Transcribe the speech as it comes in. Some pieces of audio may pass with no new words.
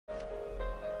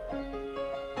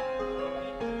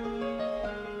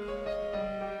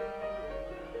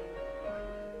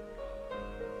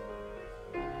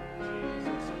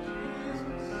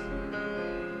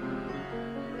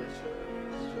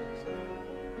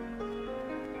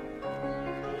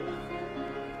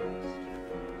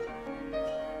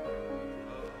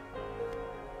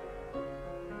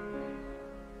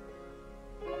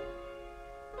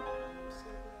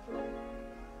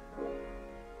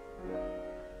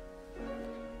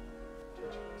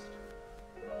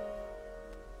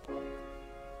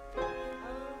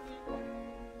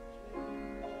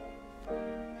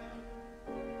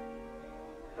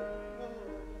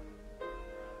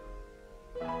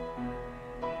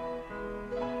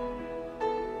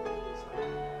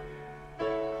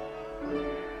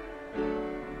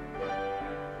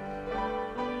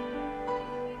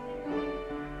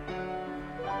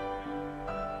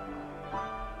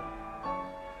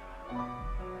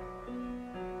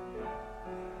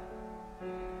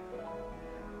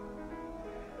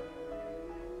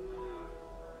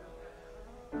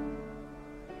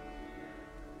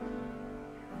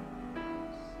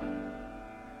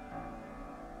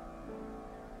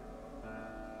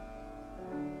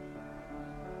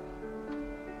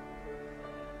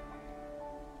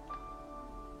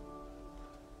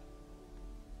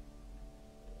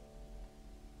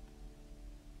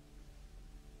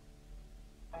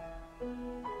As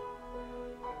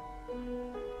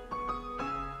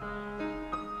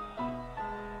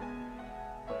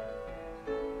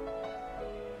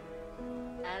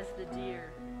the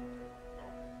deer.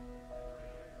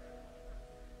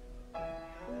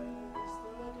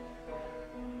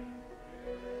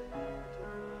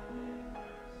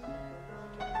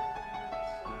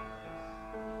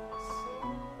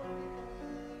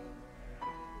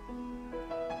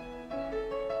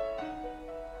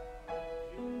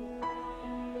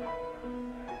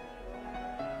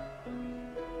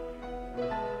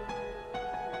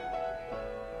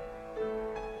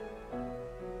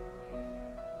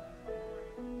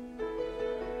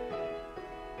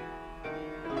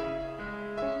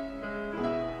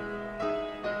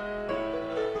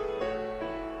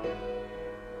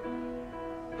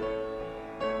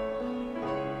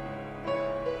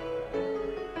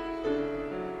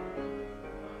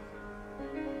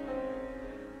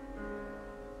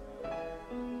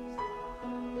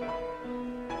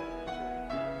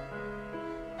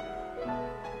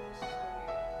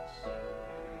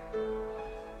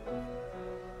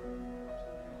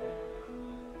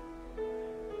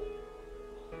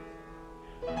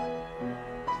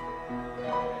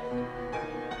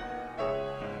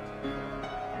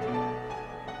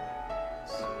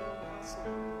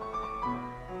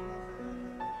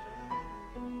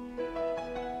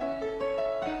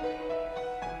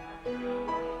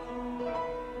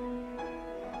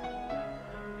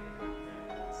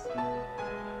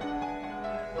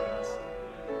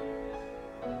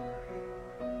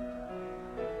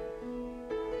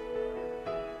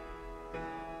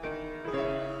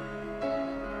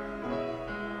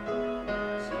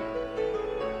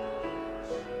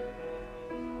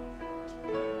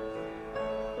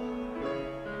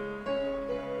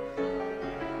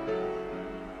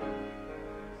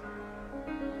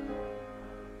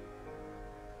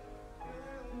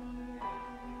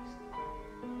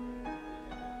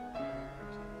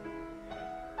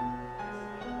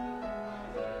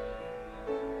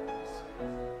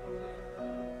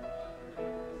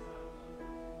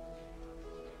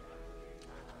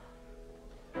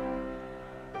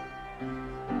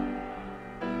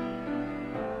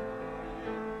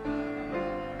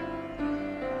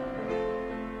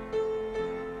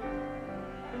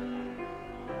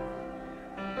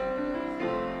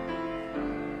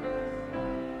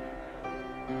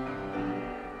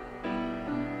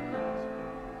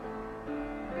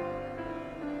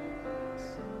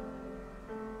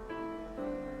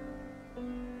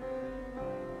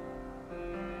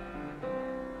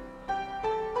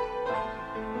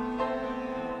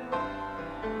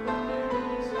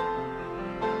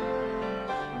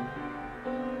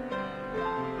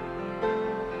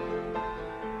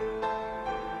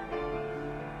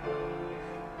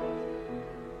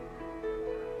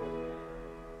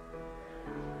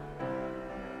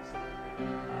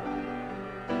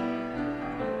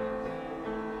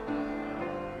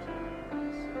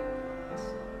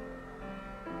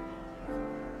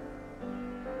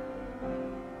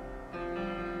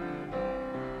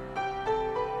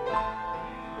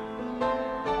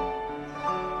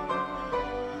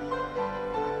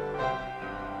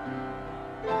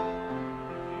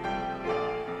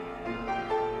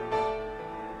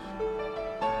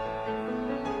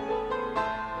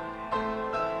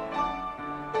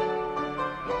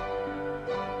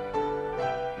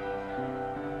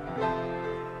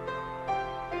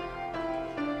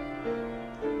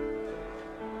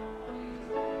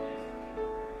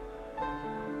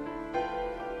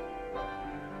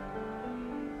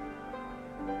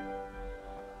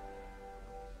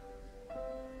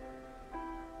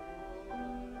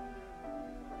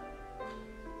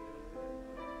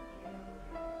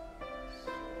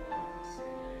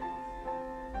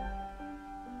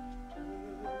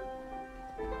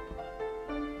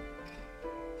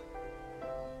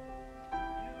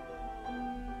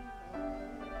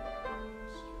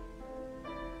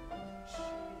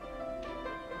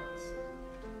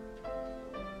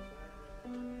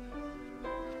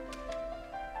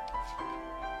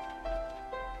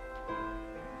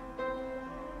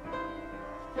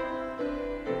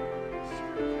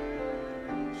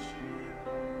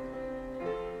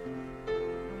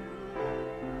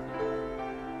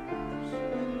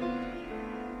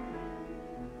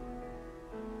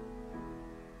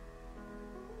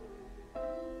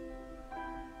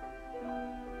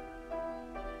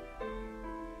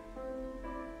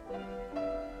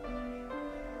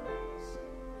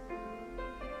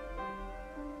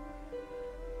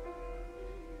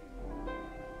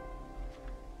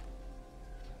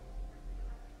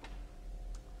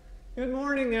 Good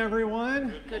morning,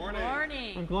 everyone. Good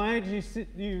morning. I'm glad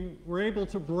you were able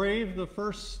to brave the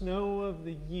first snow of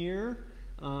the year.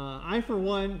 I, for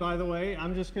one, by the way,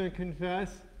 I'm just going to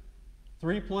confess,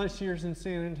 3+ years in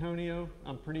San Antonio,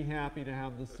 I'm pretty happy to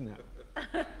have the snow.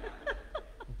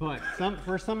 But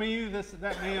for some of you,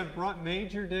 that may have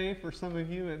made your day. For some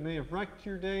of you, it may have wrecked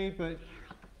your day. But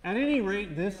at any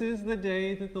rate, this is the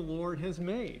day that the Lord has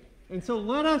made. And so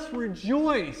let us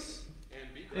rejoice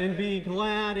and be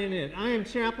glad in it. I am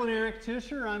Chaplain Eric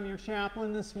Tischer. I'm your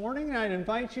chaplain this morning. I'd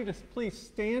invite you to please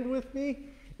stand with me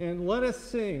and let us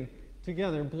sing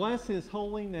together. Bless His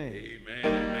holy name. Amen,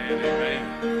 amen,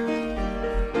 amen.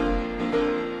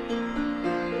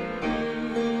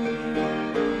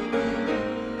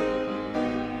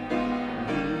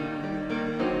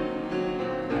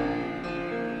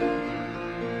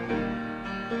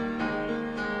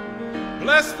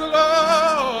 Bless the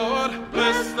Lord,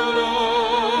 bless the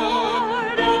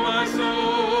Lord, oh my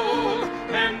soul,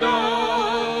 and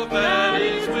all that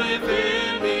is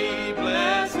within me.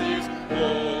 Bless His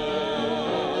holy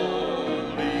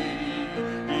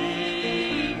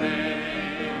name.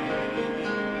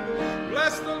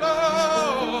 Bless the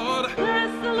Lord,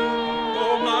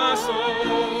 oh my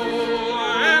soul,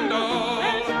 and all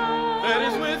that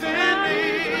is within me.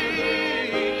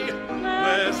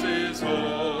 Bless His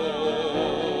holy.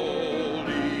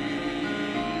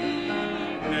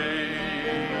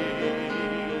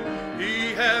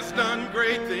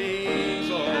 Great things,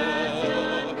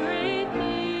 oh,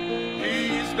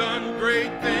 He's done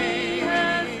great things,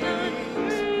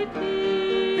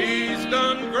 He's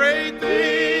done great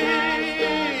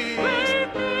things,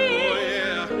 oh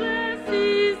yeah, bless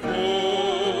His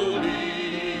holy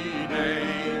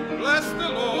name. Bless the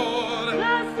Lord,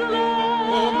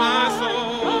 oh my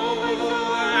soul,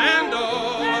 and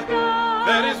all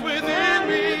that is within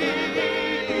me.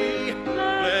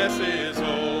 Bless His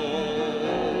holy.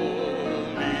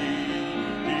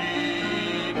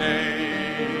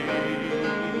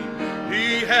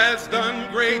 Has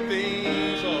done great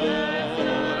things, oh,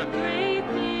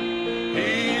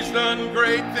 He's done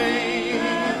great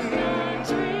things,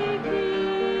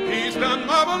 He's done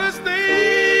marvelous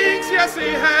things, yes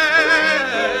He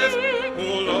has,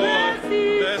 oh Lord,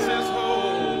 bless His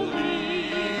holy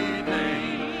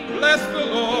name. Bless the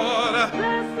Lord,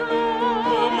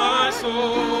 oh my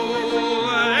soul,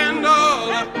 and all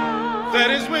that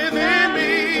is within me.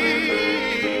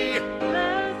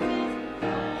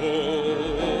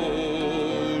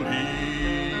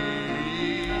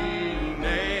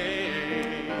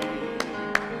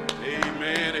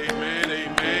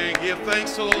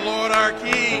 Thanks to the Lord our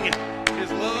King.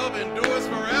 His love endures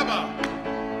forever.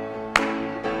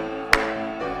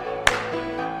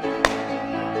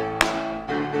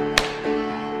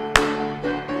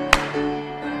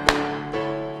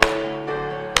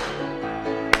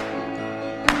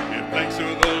 Give thanks to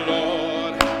the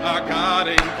Lord our God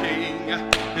and King.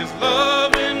 His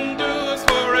love endures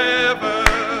forever.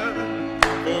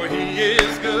 For He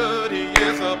is good, He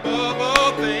is above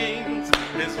all things.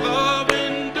 His love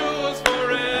endures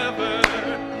forever.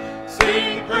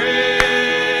 Sing praise,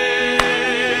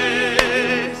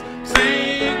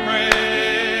 sing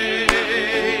praise.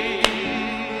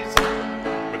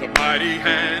 With a mighty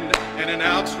hand and an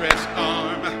outstretched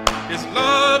arm, His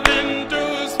love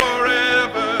endures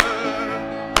forever.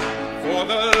 For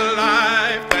the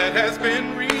life that has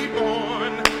been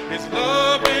reborn,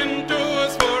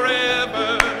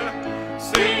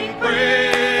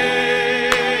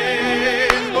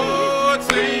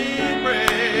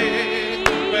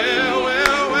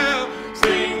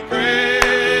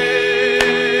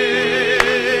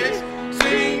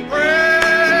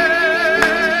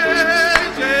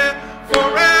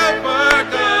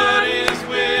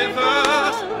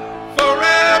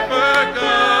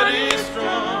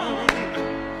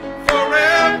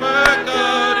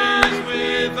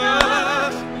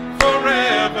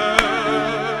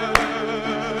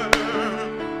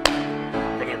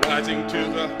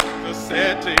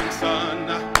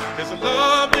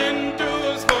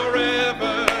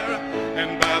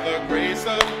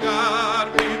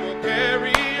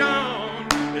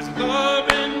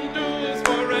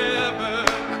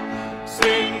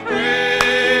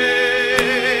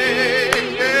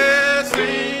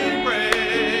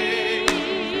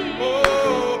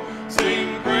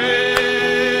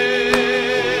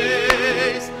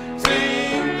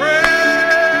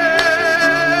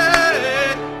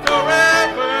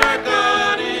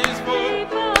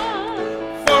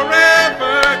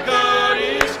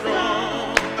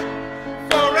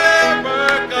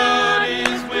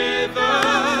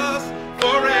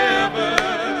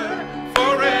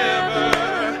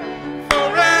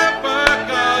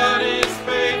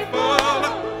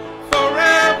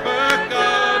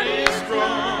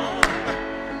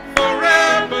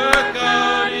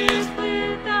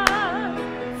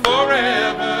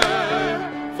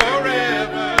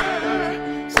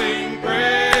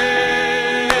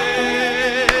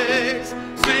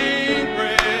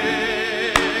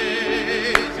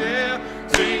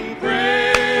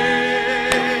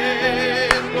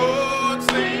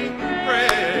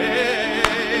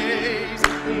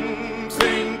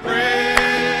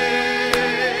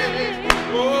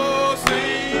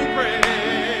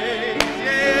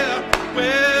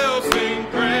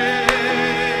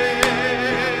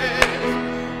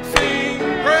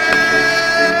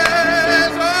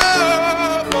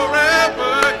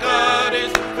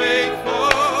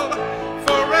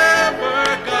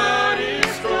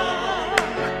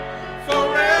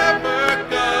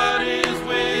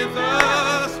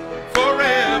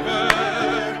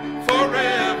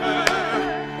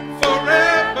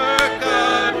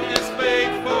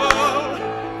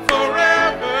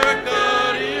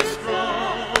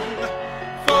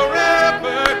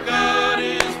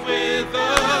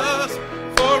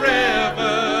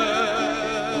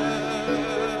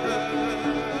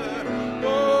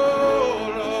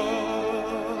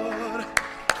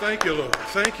 Thank you, Lord.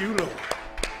 Thank you, Lord.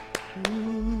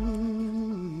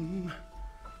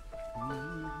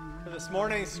 For this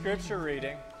morning's scripture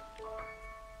reading,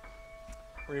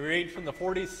 we read from the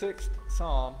 46th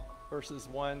Psalm, verses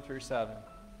 1 through 7.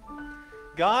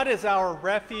 God is our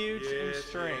refuge and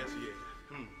strength.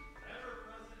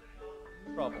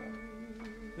 Trouble.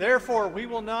 Therefore we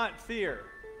will not fear,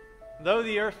 though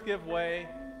the earth give way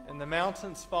and the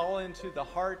mountains fall into the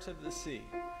heart of the sea,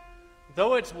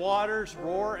 though its waters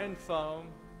roar and foam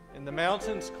and the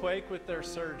mountains quake with their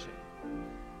surging.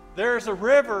 There is a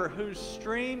river whose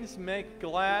streams make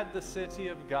glad the city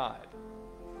of God,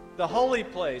 the holy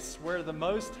place where the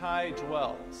Most High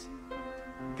dwells.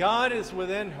 God is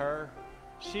within her,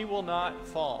 she will not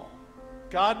fall.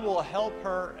 God will help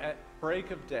her at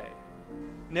break of day.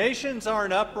 Nations are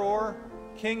in uproar,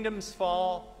 kingdoms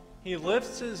fall. He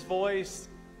lifts his voice,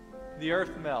 the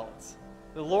earth melts.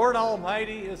 The Lord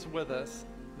Almighty is with us.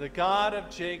 The God of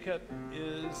Jacob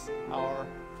is our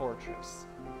fortress.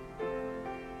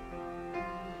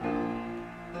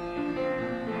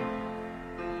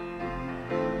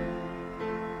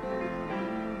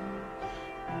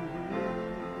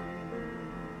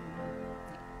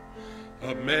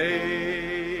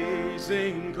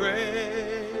 Amazing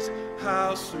grace,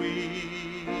 how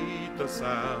sweet the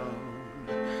sound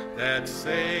that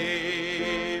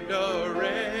saved a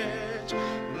wretch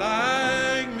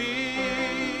like me.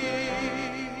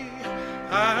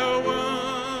 I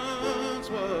once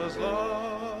was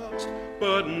lost,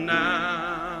 but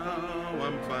now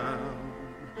I'm found.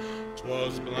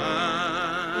 'Twas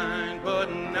blind,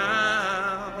 but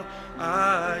now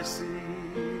I see.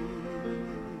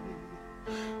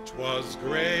 'Twas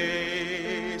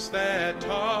grace that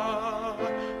taught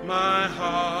my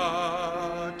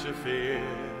heart to fear,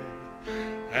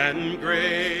 and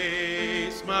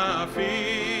grace my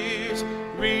fears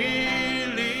relieved.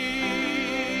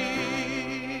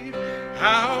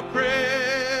 How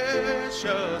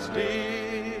precious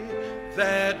did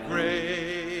that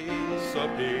grace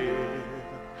appear,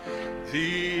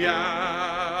 the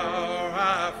hour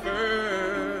I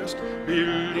first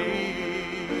believed.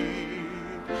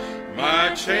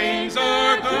 My chains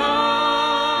are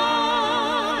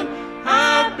gone,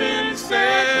 I've been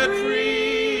set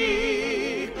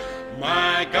free.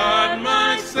 My God,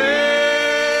 my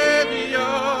Savior,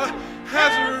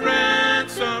 has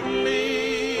ransomed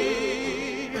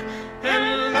me.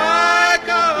 And like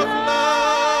a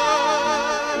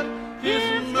flood, his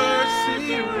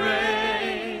mercy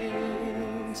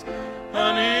reigns.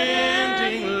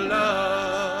 Unending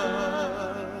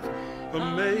love,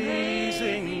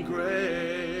 amazing grace.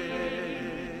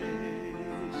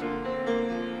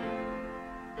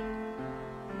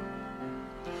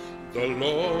 The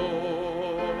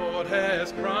Lord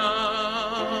has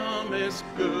promised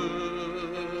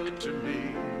good to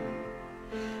me.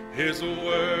 His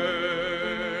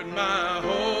word my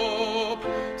hope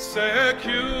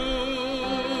secures.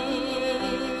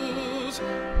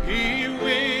 He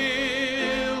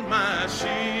will my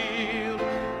shield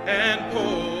and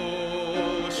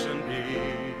portion be,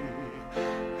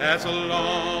 as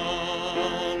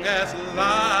long as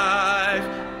life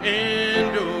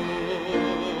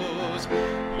endures.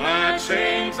 My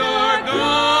chains are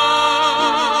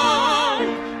gone,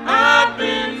 I've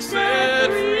been set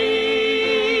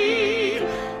free.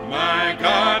 My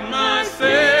God, my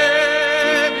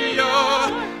Savior,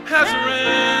 has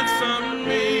ransomed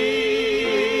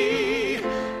me.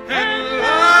 And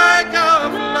like a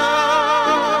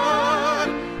flood,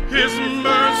 his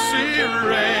mercy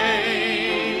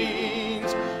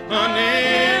reigns.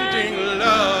 Unending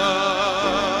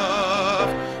love,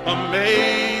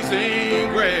 amazing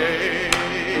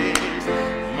grace.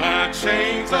 My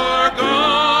chains are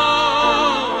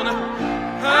gone,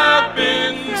 I've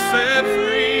been set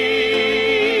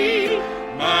free.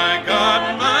 My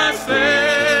God, my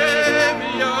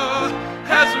Savior,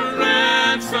 has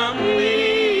ransomed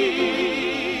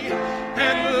me.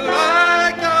 And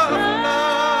like a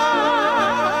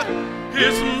flood,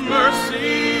 his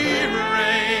mercy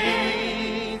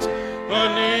reigns.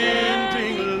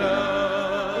 Unending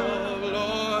love,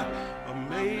 Lord,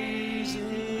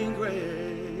 amazing grace.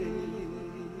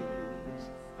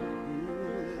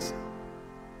 Yes.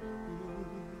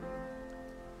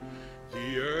 The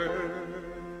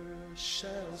earth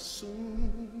shall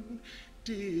soon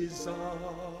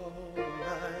dissolve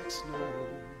like snow.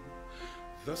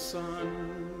 The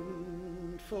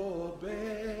sun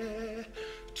forbear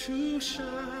to shine,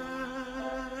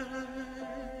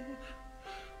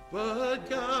 but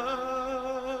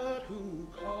God who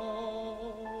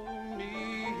called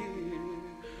me here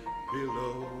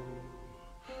below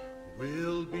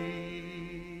will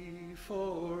be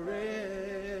forever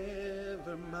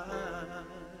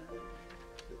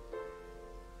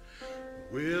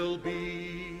will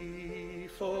be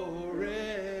forever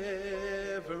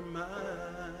mine.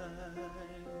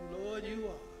 Lord, you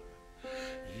are.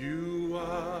 You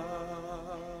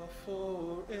are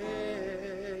forever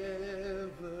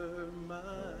mine.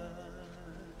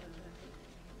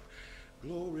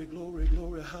 Glory, glory,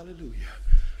 glory, hallelujah.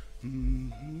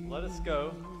 Let us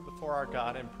go before our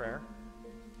God in prayer.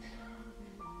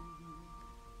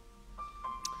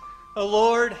 O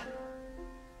Lord,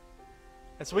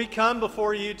 as we come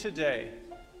before you today,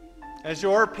 as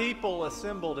your people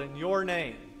assembled in your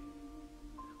name,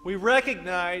 we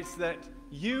recognize that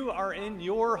you are in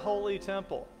your holy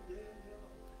temple,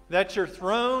 that your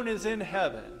throne is in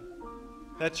heaven,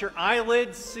 that your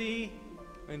eyelids see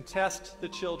and test the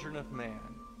children of man.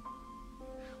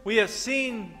 We have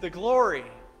seen the glory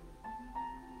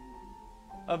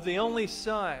of the only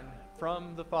Son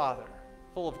from the Father,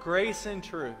 full of grace and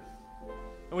truth.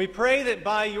 And we pray that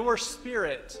by your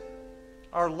Spirit,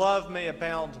 our love may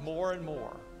abound more and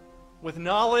more, with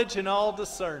knowledge and all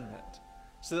discernment,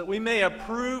 so that we may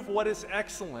approve what is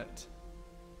excellent,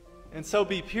 and so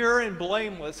be pure and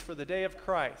blameless for the day of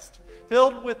Christ,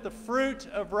 filled with the fruit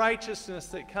of righteousness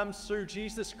that comes through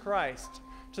Jesus Christ,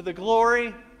 to the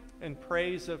glory and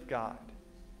praise of God.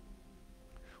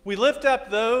 We lift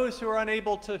up those who are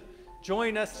unable to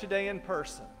join us today in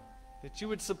person, that you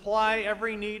would supply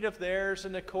every need of theirs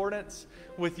in accordance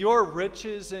with your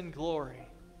riches and glory.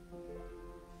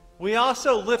 We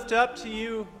also lift up to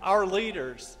you our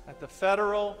leaders at the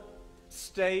federal,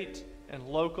 state, and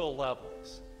local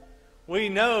levels. We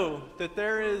know that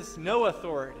there is no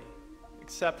authority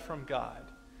except from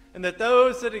God, and that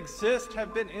those that exist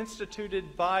have been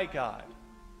instituted by God.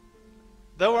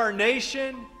 Though our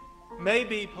nation may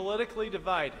be politically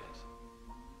divided,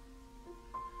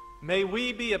 may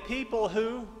we be a people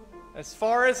who, as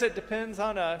far as it depends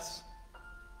on us,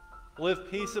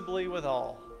 live peaceably with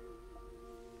all.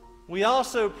 We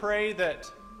also pray that,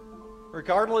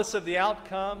 regardless of the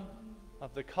outcome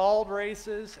of the called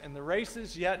races and the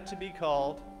races yet to be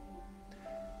called,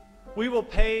 we will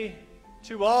pay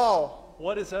to all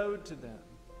what is owed to them.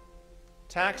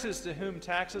 Taxes to whom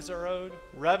taxes are owed,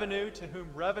 revenue to whom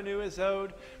revenue is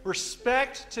owed,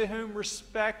 respect to whom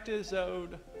respect is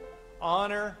owed,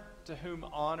 honor to whom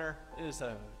honor is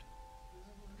owed.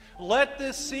 Let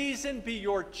this season be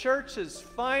your church's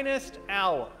finest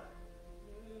hour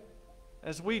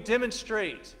as we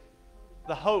demonstrate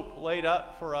the hope laid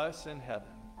up for us in heaven.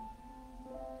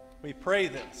 We pray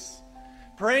this,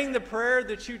 praying the prayer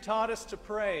that you taught us to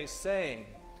pray, saying,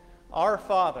 Our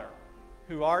Father,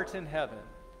 who art in heaven,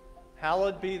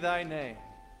 hallowed be thy name.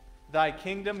 Thy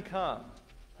kingdom come,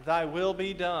 thy will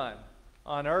be done,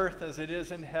 on earth as it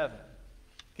is in heaven.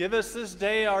 Give us this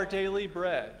day our daily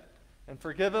bread, and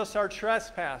forgive us our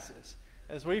trespasses,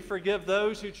 as we forgive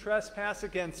those who trespass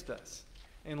against us.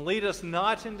 And lead us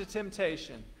not into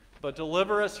temptation, but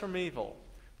deliver us from evil.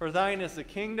 For thine is the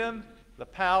kingdom, the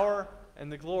power,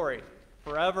 and the glory,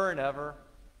 forever and ever.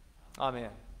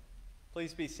 Amen.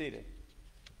 Please be seated.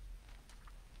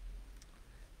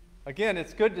 Again,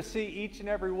 it's good to see each and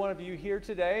every one of you here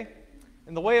today.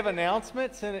 In the way of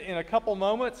announcements, in a couple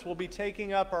moments, we'll be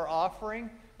taking up our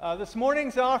offering. This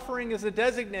morning's offering is a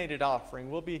designated offering.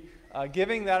 We'll be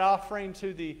giving that offering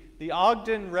to the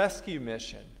Ogden Rescue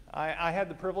Mission. I had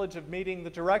the privilege of meeting the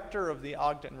director of the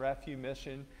Ogden Rescue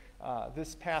Mission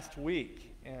this past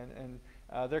week, and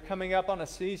they're coming up on a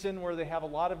season where they have a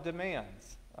lot of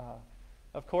demands.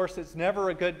 Of course, it's never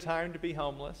a good time to be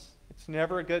homeless. It's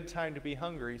never a good time to be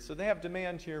hungry, so they have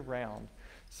demands year-round.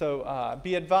 So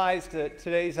be advised that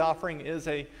today's offering is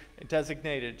a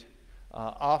designated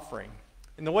offering.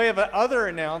 In the way of other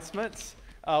announcements,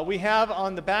 we have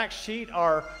on the back sheet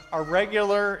our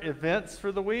regular events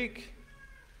for the week.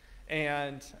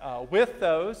 And with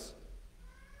those,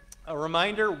 a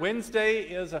reminder, Wednesday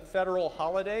is a federal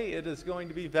holiday. It is going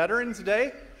to be Veterans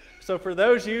Day. So for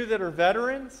those of you that are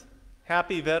veterans,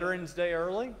 happy Veterans Day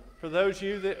early. For those of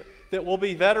you that will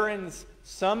be veterans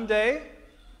someday,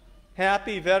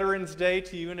 happy Veterans Day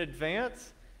to you in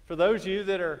advance. For those of you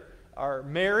that are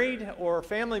married or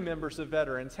family members of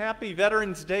veterans, happy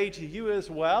Veterans Day to you as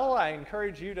well. I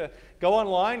encourage you to go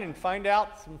online and find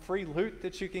out some free loot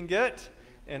that you can get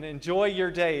and enjoy your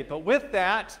day. But with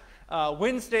that,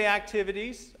 Wednesday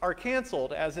activities are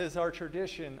canceled, as is our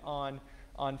tradition on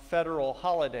federal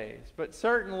holidays. But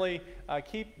certainly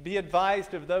be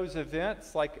advised of those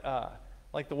events like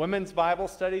the women's Bible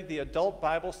study, the adult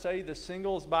Bible study, the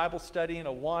singles Bible study in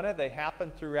Awana. They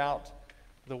happen throughout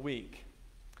the week.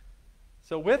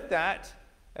 So with that,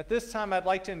 at this time I'd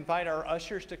like to invite our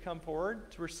ushers to come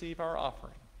forward to receive our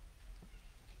offering.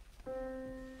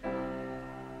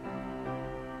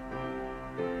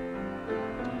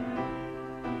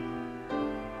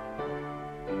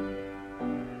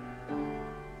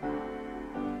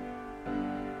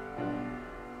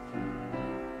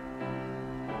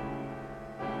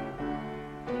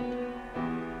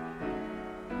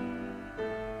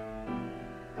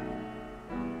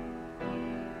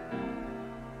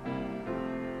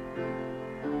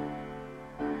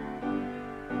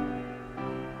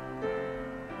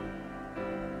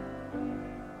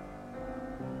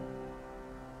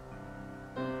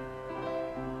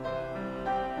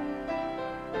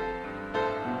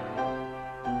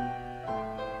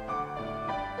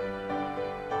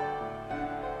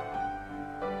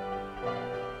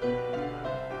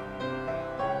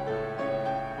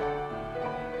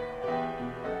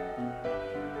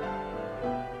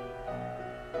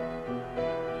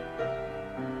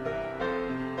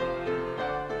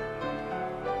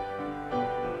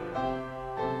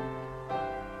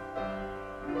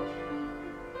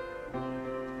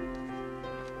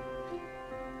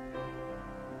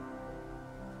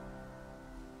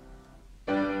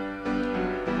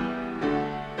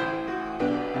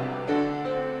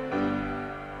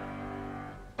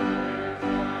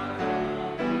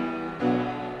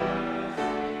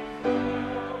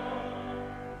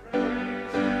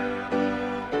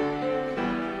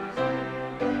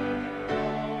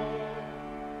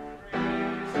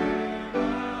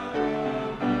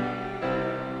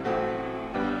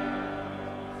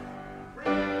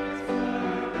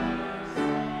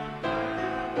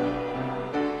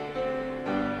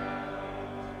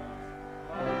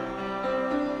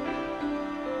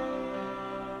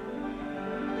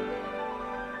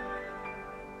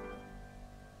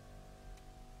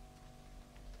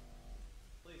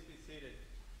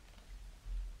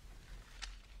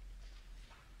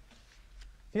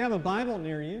 If you have a Bible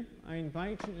near you, I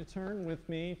invite you to turn with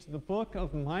me to the book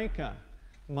of Micah.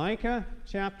 Micah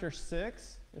chapter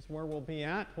 6 is where we'll be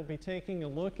at. We'll be taking a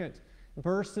look at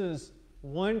verses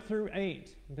 1 through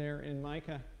 8 there in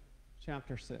Micah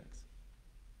chapter 6.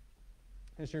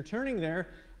 As you're turning there,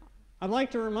 I'd like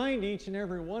to remind each and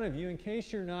every one of you, in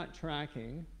case you're not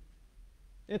tracking,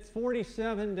 it's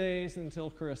 47 days until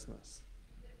Christmas.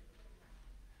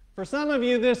 For some of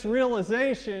you, this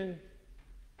realization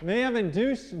may have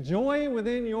induced joy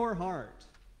within your heart.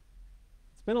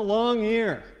 It's been a long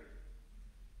year,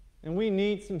 and we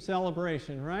need some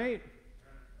celebration, right?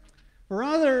 For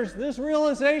others, this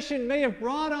realization may have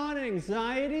brought on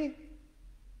anxiety,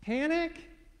 panic,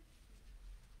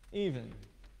 even.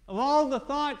 Of all the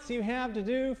thoughts you have to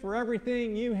do for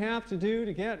everything you have to do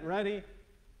to get ready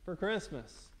for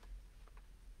Christmas.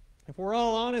 If we're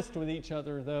all honest with each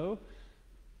other, though,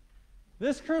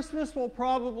 this Christmas will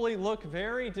probably look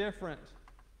very different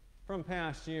from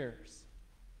past years.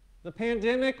 The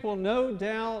pandemic will no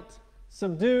doubt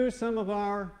subdue some of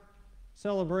our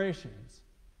celebrations.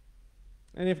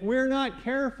 And if we're not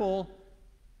careful,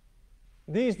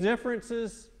 these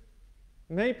differences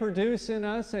may produce in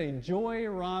us a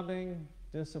joy-robbing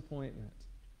disappointment.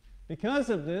 Because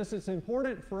of this, it's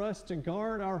important for us to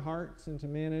guard our hearts and to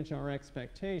manage our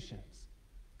expectations.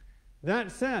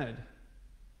 That said,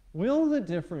 will the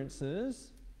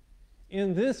differences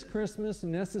in this Christmas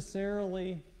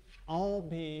necessarily all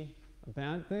be a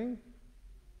bad thing?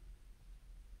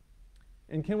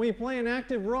 And can we play an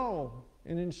active role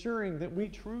in ensuring that we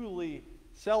truly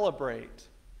celebrate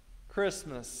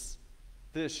Christmas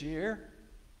this year?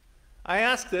 I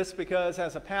ask this because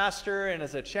as a pastor and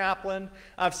as a chaplain,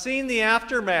 I've seen the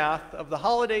aftermath of the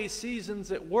holiday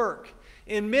seasons at work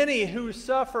in many who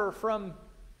suffer from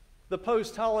the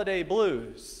post-holiday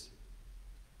blues.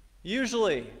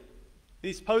 Usually,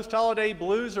 these post-holiday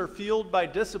blues are fueled by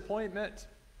disappointment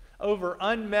over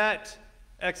unmet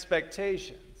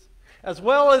expectations, as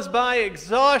well as by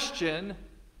exhaustion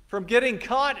from getting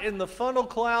caught in the funnel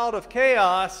cloud of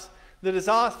chaos that is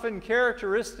often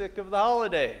characteristic of the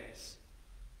holidays.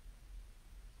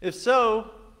 If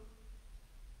so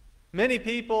many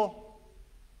people,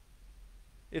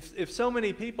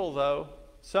 though,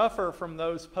 suffer from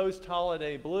those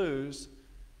post-holiday blues,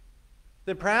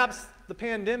 then perhaps the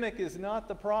pandemic is not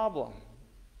the problem.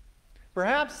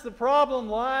 Perhaps the problem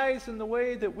lies in the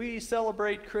way that we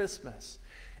celebrate Christmas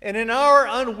and in our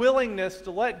unwillingness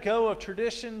to let go of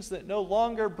traditions that no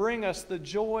longer bring us the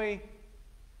joy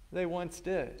they once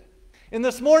did. In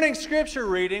this morning's scripture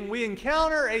reading, we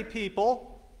encounter a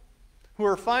people who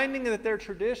are finding that their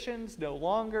traditions no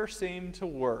longer seem to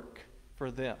work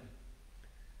for them.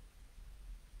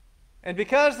 And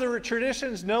because the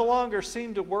traditions no longer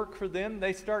seem to work for them,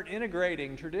 they start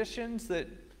integrating traditions that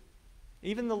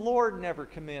even the Lord never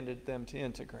commanded them to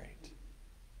integrate.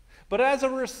 But as a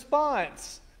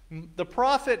response, the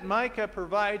prophet Micah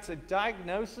provides a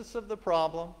diagnosis of the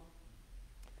problem,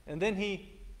 and then he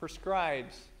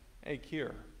prescribes a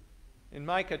cure. In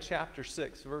Micah chapter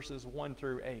 6, verses 1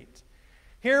 through 8.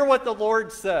 Hear what the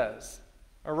Lord says.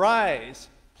 Arise,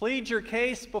 plead your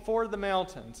case before the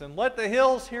mountains, and let the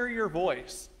hills hear your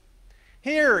voice.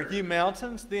 Hear, you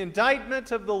mountains, the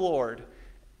indictment of the Lord,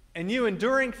 and you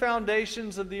enduring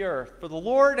foundations of the earth. For the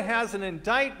Lord has an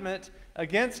indictment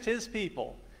against his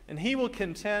people, and he will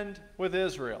contend with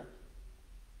Israel.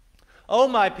 O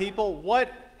my people,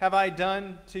 what have I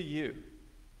done to you?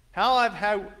 How have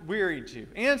I wearied you?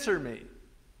 Answer me.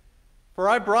 For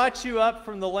I brought you up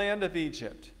from the land of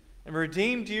Egypt, and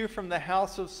redeemed you from the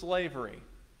house of slavery.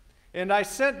 And I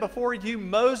sent before you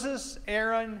Moses,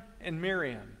 Aaron, and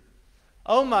Miriam.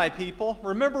 O my people,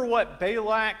 remember what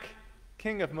Balak,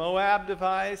 king of Moab,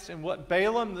 devised, and what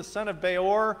Balaam, the son of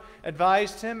Beor,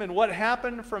 advised him, and what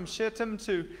happened from Shittim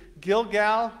to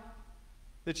Gilgal,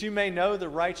 that you may know the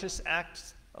righteous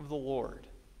acts of the Lord.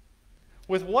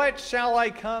 With what shall I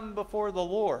come before the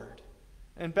Lord,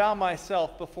 and bow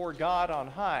myself before God on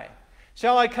high?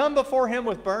 Shall I come before him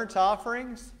with burnt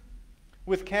offerings,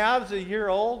 with calves a year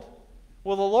old?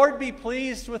 Will the Lord be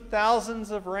pleased with thousands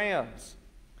of rams,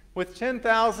 with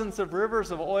 10,000s of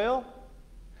rivers of oil?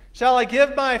 Shall I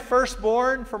give my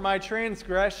firstborn for my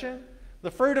transgression, the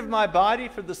fruit of my body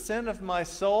for the sin of my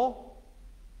soul?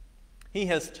 He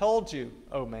has told you,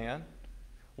 O man,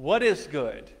 what is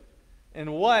good,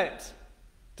 and what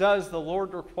does the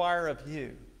Lord require of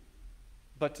you,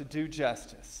 but to do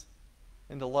justice,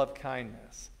 and to love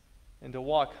kindness, and to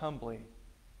walk humbly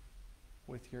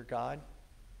with your God?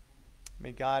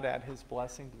 May God add his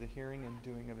blessing to the hearing and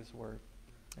doing of his word.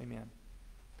 Amen.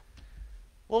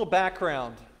 A little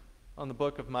background on the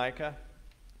book of Micah.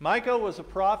 Micah was a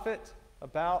prophet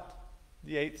about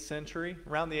the 8th century,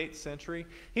 around the 8th century.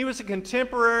 He was a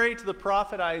contemporary to the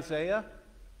prophet Isaiah.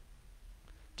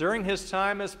 During his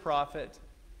time as prophet,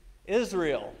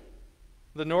 Israel,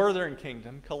 the northern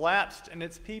kingdom, collapsed and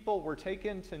its people were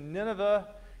taken to Nineveh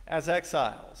as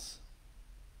exiles.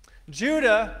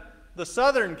 Judah, the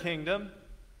southern kingdom,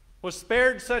 was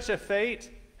spared such a fate.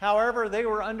 However, they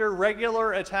were under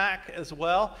regular attack as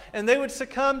well, and they would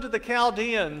succumb to the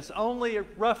Chaldeans only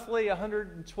roughly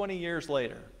 120 years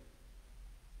later.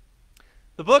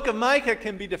 The book of Micah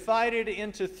can be divided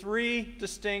into 3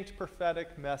 distinct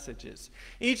prophetic messages,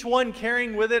 each one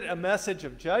carrying with it a message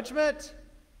of judgment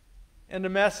and a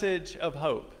message of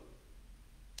hope.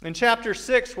 In chapter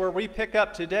 6, where we pick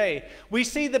up today, we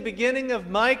see the beginning of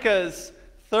Micah's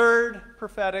 3rd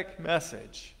prophetic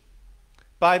message.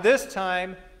 By this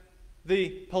time, the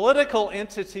political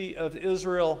entity of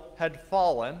Israel had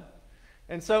fallen,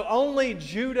 and so only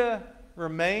Judah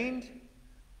remained,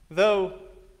 though,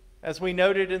 as we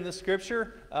noted in the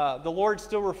scripture, the Lord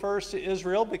still refers to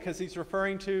Israel because he's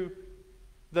referring to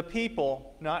the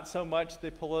people, not so much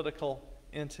the political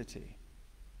entity.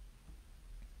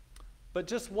 But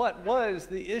just what was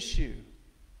the issue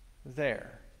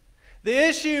there? The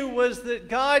issue was that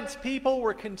God's people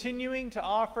were continuing to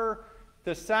offer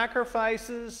the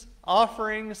sacrifices,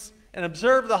 offerings, and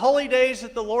observe the holy days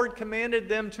that the Lord commanded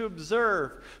them to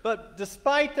observe. But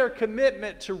despite their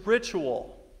commitment to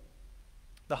ritual,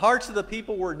 the hearts of the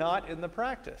people were not in the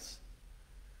practice.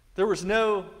 There was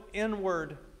no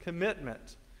inward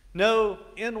commitment, no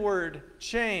inward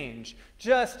change,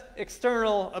 just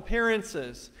external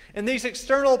appearances. And these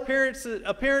external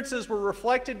appearances were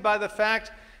reflected by the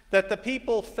fact that the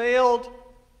people failed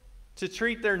to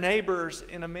treat their neighbors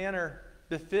in a manner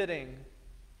befitting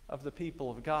of the people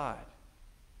of God.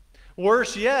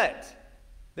 Worse yet,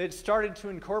 they'd started to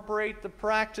incorporate the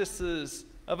practices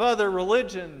of other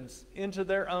religions into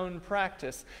their own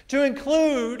practice, to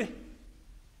include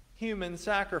human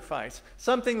sacrifice,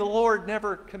 something the Lord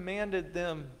never commanded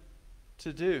them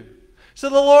to do. So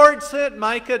the Lord sent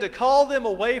Micah to call them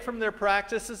away from their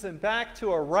practices and back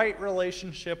to a right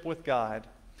relationship with God.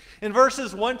 In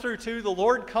verses 1 through 2, the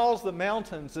Lord calls the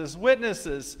mountains as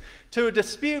witnesses to a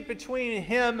dispute between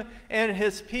him and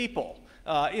his people,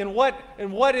 in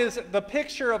what is the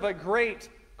picture of a great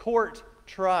court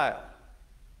trial.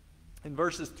 In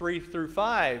verses 3 through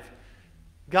 5,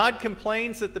 God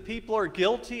complains that the people are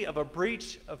guilty of a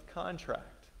breach of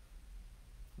contract.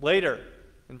 Later,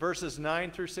 in verses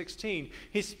 9 through 16,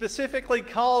 he specifically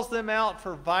calls them out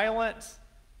for violence,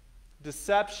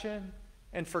 deception,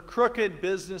 and for crooked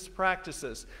business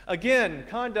practices. Again,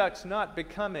 conduct not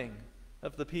becoming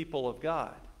of the people of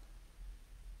God.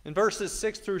 In verses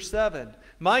 6 through 7,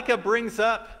 Micah brings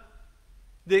up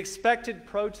the expected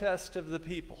protest of the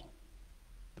people.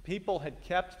 The people had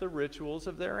kept the rituals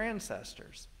of their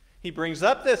ancestors. He brings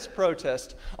up this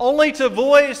protest only to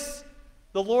voice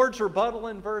the Lord's rebuttal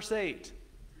in verse 8.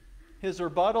 His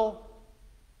rebuttal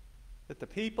that the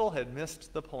people had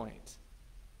missed the point.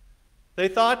 They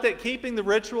thought that keeping the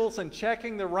rituals and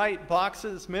checking the right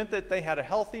boxes meant that they had a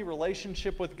healthy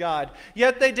relationship with God.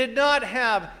 Yet they did not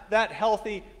have that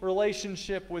healthy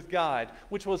relationship with God,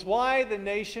 which was why the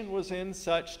nation was in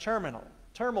such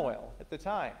turmoil at the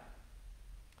time.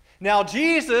 Now,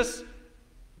 Jesus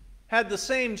had the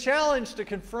same challenge to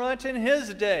confront in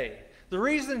his day. The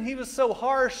reason he was so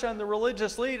harsh on the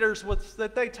religious leaders was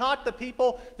that they taught the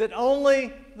people that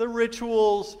only the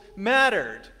rituals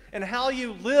mattered, and how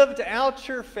you lived out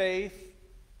your faith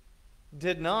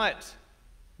did not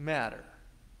matter.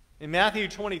 In Matthew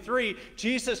 23,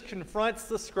 Jesus confronts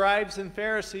the scribes and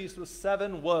Pharisees with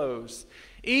 7 woes.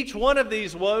 Each one of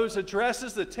these woes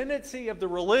addresses the tendency of the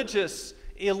religious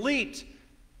elite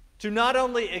to not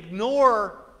only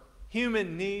ignore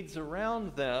human needs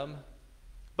around them,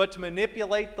 but to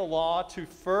manipulate the law to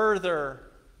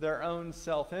further their own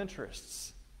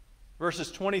self-interests.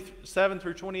 Verses 27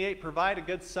 through 28 provide a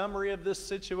good summary of this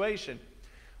situation.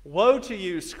 Woe to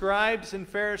you, scribes and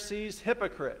Pharisees,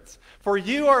 hypocrites! For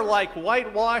you are like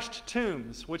whitewashed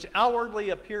tombs, which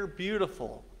outwardly appear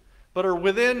beautiful, but are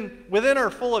within are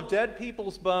full of dead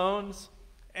people's bones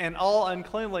and all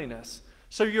uncleanliness.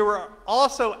 So you are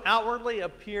also outwardly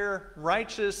appear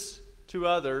righteous to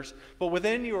others, but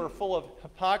within you are full of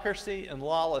hypocrisy and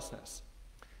lawlessness.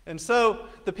 And so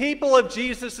the people of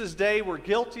Jesus' day were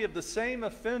guilty of the same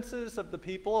offenses of the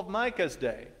people of Micah's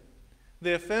day.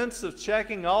 The offense of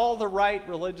checking all the right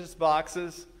religious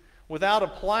boxes without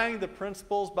applying the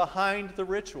principles behind the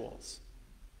rituals.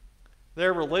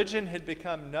 Their religion had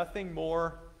become nothing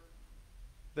more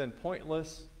than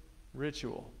pointless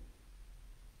ritual.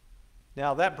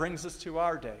 Now that brings us to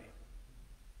our day.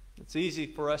 It's easy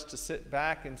for us to sit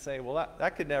back and say, well,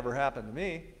 that could never happen to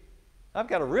me. I've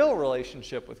got a real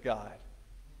relationship with God.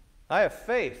 I have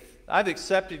faith. I've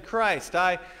accepted Christ.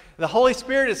 The Holy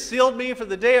Spirit has sealed me for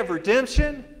the day of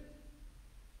redemption.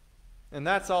 And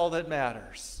that's all that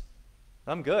matters.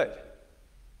 I'm good.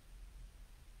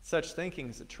 Such thinking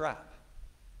is a trap.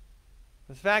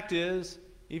 The fact is,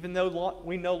 even though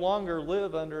we no longer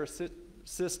live under a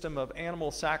system of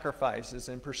animal sacrifices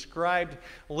and prescribed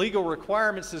legal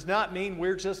requirements, does not mean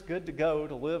we're just good to go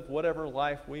to live whatever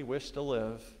life we wish to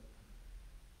live.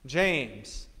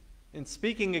 James, in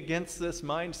speaking against this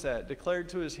mindset, declared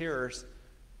to his hearers,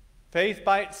 faith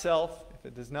by itself, if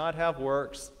it does not have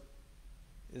works,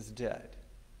 is dead.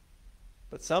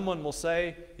 But someone will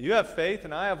say, you have faith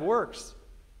and I have works.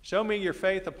 Show me your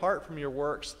faith apart from your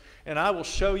works, and I will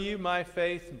show you my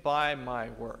faith by my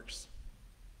works.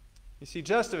 You see,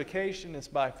 justification is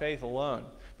by faith alone.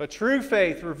 But true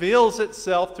faith reveals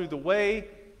itself through the way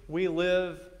we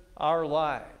live our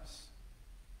lives.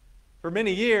 For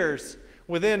many years,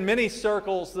 within many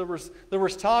circles, there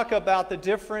was talk about the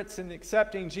difference in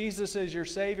accepting Jesus as your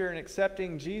Savior and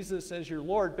accepting Jesus as your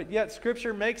Lord, but yet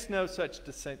Scripture makes no such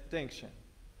distinction.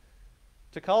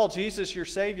 To call Jesus your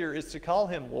Savior is to call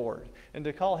Him Lord, and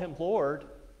to call Him Lord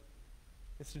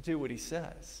is to do what He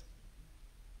says.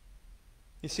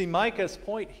 You see, Micah's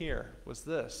point here was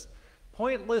this: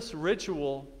 pointless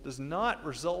ritual does not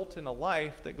result in a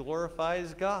life that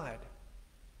glorifies God.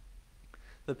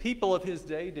 The people of his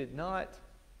day did not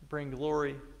bring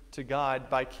glory to God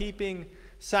by keeping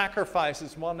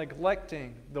sacrifices while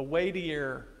neglecting the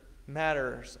weightier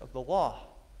matters of the law.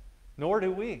 Nor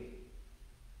do we.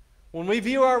 When we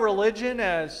view our religion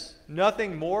as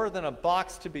nothing more than a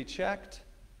box to be checked,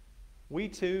 we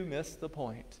too miss the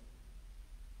point.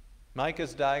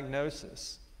 Micah's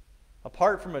diagnosis: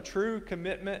 apart from a true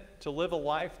commitment to live a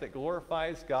life that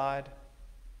glorifies God,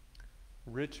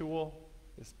 ritual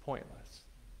is pointless.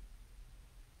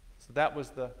 So that was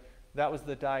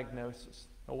the diagnosis.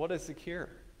 Now, what is the cure?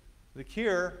 The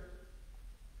cure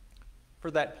for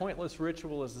that pointless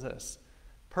ritual is this: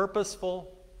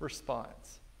 purposeful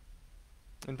response.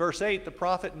 In verse 8, the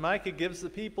prophet Micah gives the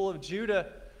people of Judah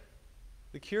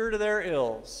the cure to their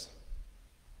ills.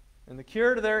 And the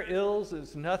cure to their ills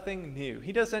is nothing new.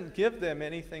 He doesn't give them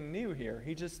anything new here.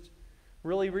 He just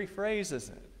really rephrases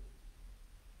it.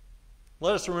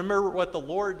 Let us remember what the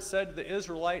Lord said to the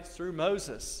Israelites through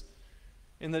Moses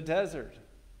in the desert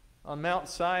on Mount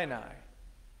Sinai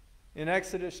in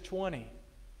Exodus 20.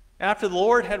 After the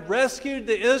Lord had rescued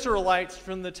the Israelites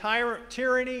from the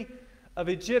tyranny of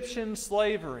Egyptian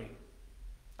slavery,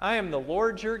 I am the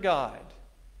Lord your God,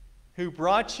 who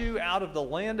brought you out of the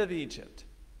land of Egypt,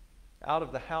 out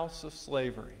of the house of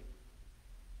slavery.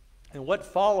 And what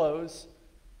follows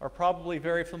are probably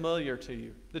very familiar to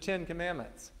you: the Ten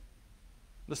Commandments,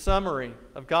 the summary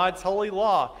of God's holy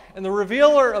law, and the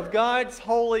revealer of God's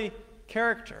holy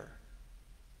character.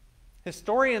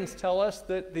 Historians tell us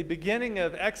that the beginning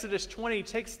of Exodus 20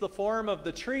 takes the form of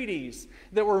the treaties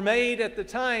that were made at the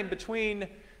time between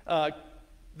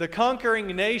the conquering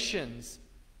nations,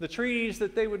 the treaties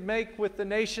that they would make with the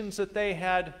nations that they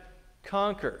had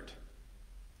conquered.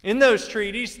 In those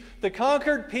treaties, the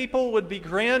conquered people would be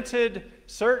granted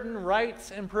certain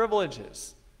rights and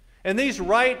privileges. And these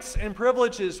rights and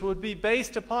privileges would be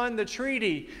based upon the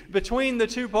treaty between the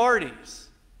two parties.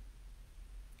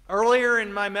 Earlier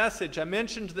in my message, I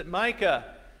mentioned that Micah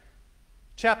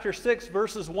chapter 6,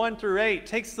 verses 1 through 8,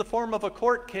 takes the form of a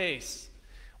court case,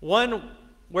 one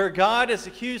where God is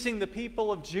accusing the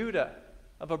people of Judah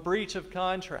of a breach of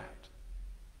contract.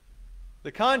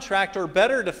 The contract, or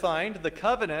better defined, the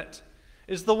covenant,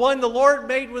 is the one the Lord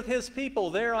made with His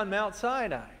people there on Mount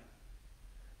Sinai.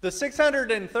 The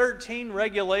 613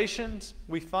 regulations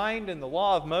we find in the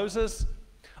law of Moses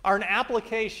are an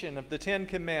application of the Ten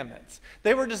Commandments.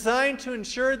 They were designed to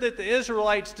ensure that the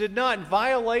Israelites did not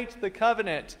violate the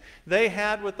covenant they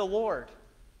had with the Lord.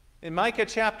 In Micah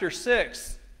chapter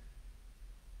 6,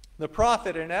 the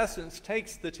prophet, in essence,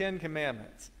 takes the Ten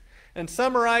Commandments and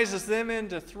summarizes them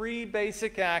into three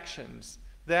basic actions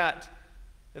that,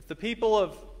 if the people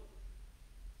of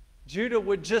Judah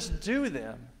would just do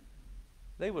them,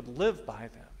 they would live by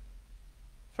them.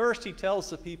 First, he tells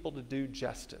the people to do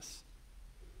justice.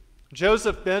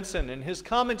 Joseph Benson, in his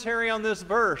commentary on this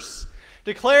verse,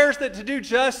 declares that to do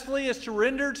justly is to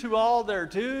render to all their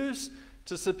dues,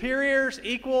 to superiors,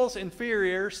 equals,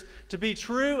 inferiors, to be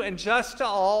true and just to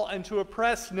all, and to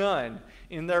oppress none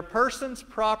in their persons,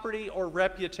 property, or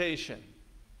reputation.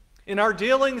 In our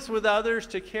dealings with others,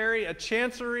 to carry a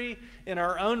chancery in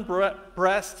our own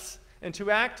breasts, and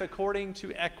to act according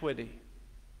to equity.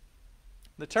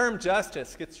 The term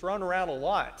justice gets thrown around a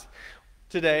lot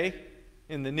today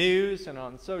in the news and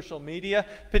on social media,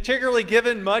 particularly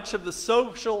given much of the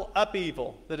social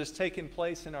upheaval that has taken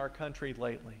place in our country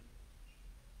lately.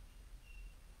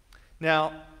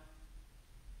 Now,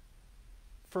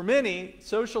 for many,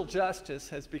 social justice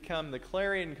has become the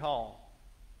clarion call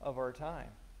of our time.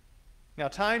 Now,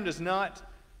 time does not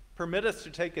permit us to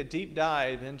take a deep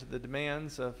dive into the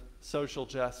demands of social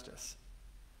justice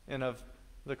and of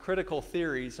the critical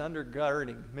theories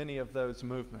undergirding many of those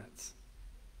movements.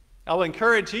 I'll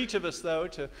encourage each of us, though,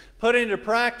 to put into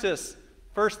practice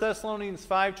 1 Thessalonians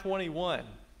 5:21.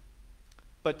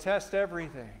 But test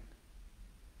everything.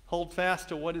 Hold fast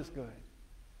to what is good.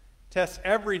 Test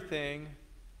everything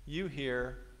you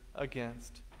hear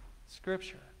against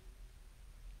Scripture.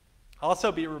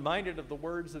 Also be reminded of the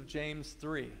words of James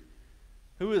 3.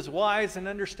 Who is wise and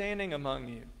understanding among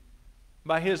you?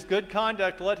 By his good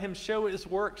conduct let him show his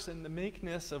works in the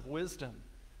meekness of wisdom.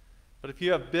 But if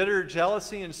you have bitter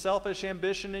jealousy and selfish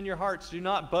ambition in your hearts, do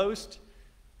not boast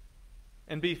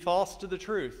and be false to the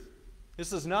truth.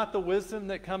 This is not the wisdom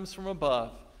that comes from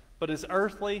above, but is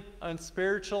earthly,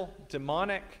 unspiritual,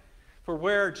 demonic. For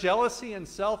where jealousy and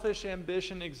selfish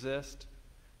ambition exist,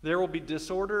 there will be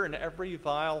disorder in every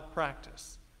vile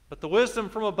practice. But the wisdom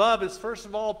from above is first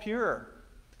of all pure,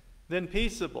 then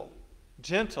peaceable,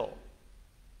 gentle,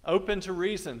 open to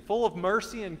reason, full of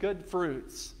mercy and good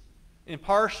fruits,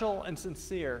 impartial and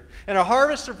sincere. And a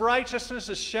harvest of righteousness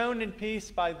is shown in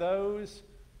peace by those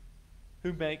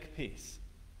who make peace.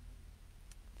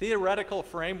 Theoretical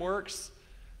frameworks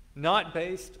not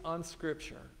based on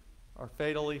Scripture are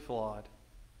fatally flawed.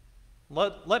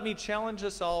 Let me challenge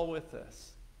us all with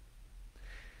this.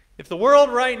 If the world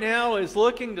right now is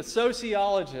looking to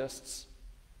sociologists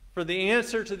for the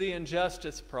answer to the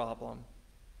injustice problem,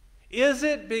 is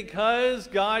it because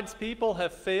God's people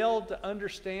have failed to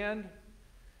understand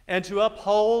and to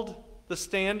uphold the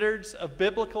standards of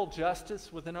biblical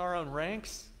justice within our own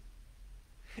ranks?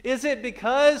 Is it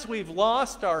because we've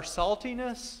lost our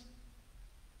saltiness?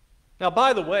 Now,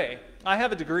 by the way, I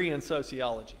have a degree in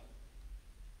sociology.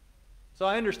 So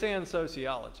I understand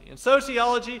sociology. And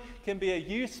sociology can be a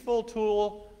useful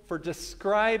tool for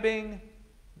describing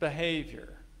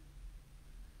behavior.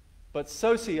 But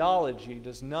sociology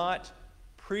does not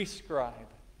prescribe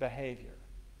behavior.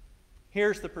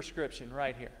 Here's the prescription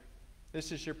right here.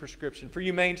 This is your prescription. For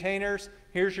you maintainers,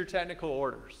 here's your technical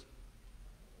orders.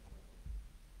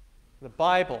 The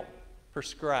Bible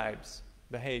prescribes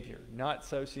behavior, not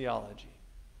sociology.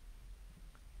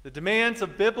 The demands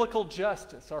of biblical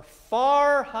justice are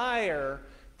far higher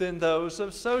than those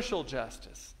of social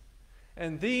justice.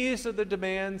 And these are the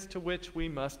demands to which we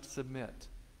must submit.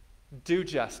 Do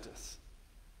justice.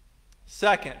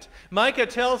 Second, Micah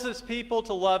tells his people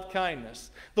to love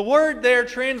kindness. The word there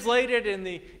translated in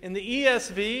the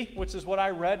ESV, which is what I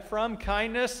read from,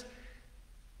 kindness,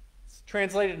 it's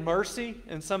translated mercy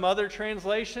in some other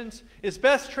translations, is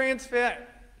best translated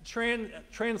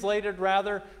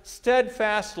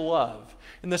steadfast love.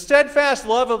 And the steadfast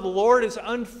love of the Lord is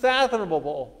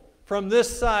unfathomable from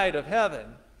this side of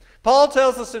heaven. Paul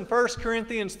tells us in 1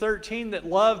 Corinthians 13 that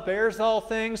love bears all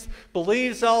things,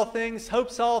 believes all things,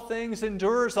 hopes all things,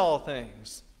 endures all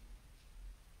things.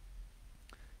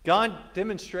 God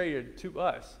demonstrated to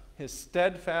us his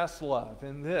steadfast love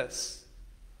in this: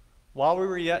 while we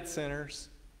were yet sinners,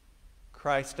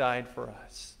 Christ died for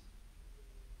us.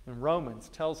 And Romans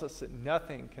tells us that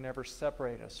nothing can ever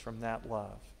separate us from that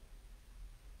love.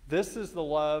 This is the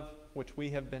love which we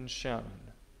have been shown.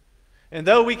 And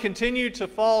though we continue to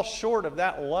fall short of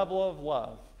that level of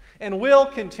love, and will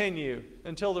continue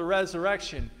until the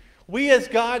resurrection, we as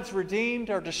God's redeemed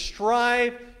are to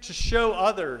strive to show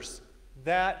others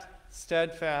that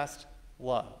steadfast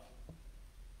love.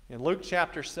 In Luke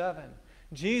chapter 7,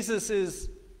 Jesus is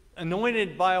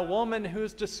anointed by a woman who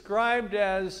is described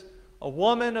as a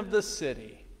woman of the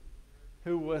city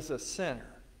who was a sinner.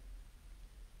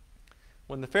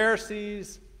 When the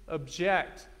Pharisees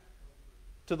object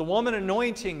to the woman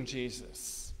anointing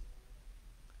Jesus,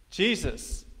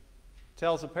 Jesus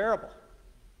tells a parable.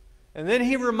 And then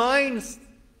he reminds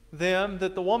them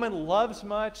that the woman loves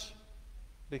much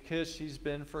because she's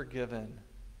been forgiven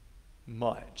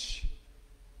much.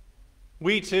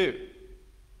 We too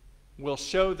will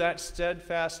show that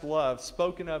steadfast love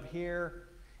spoken of here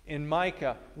in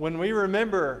Micah when we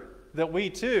remember that we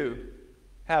too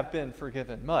have been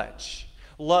forgiven much.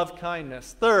 Love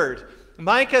kindness. Third,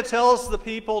 Micah tells the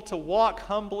people to walk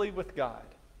humbly with God.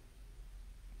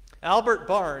 Albert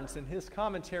Barnes, in his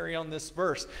commentary on this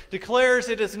verse, declares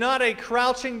it is not a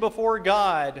crouching before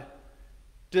God,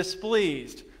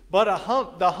 displeased, but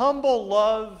the humble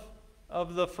love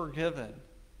of the forgiven.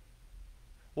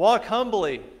 Walk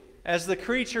humbly as the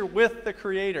creature with the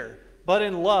Creator, but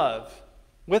in love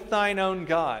with thine own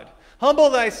God.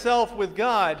 Humble thyself with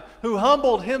God, who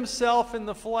humbled himself in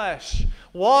the flesh.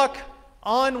 Walk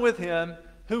on with him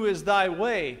who is thy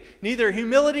way. Neither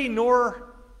humility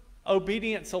nor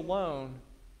obedience alone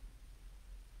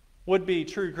would be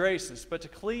true graces, but to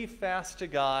cleave fast to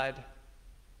God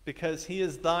because he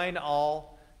is thine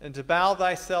all, and to bow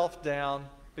thyself down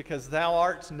because thou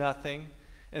art nothing,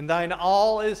 and thine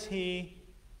all is he,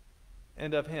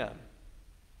 and of him.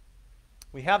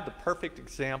 We have the perfect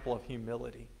example of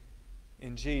humility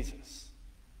in Jesus,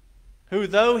 who,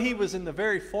 though he was in the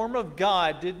very form of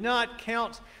God, did not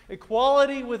count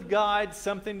equality with God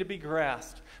something to be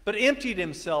grasped, but emptied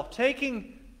himself,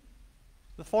 taking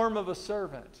the form of a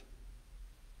servant,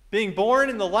 being born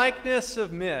in the likeness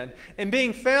of men, and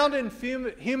being found in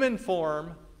human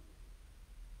form,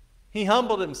 he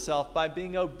humbled himself by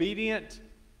being obedient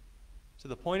to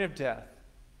the point of death,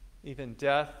 even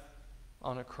death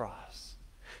on a cross.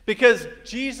 Because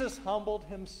Jesus humbled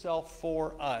himself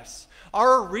for us.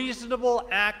 Our reasonable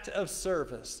act of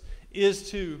service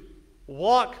is to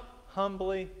walk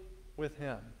humbly with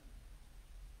him.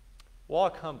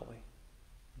 Walk humbly.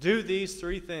 Do these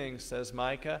three things, says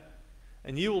Micah,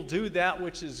 and you will do that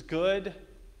which is good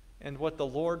and what the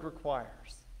Lord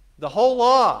requires. The whole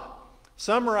law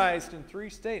summarized in 3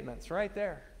 statements right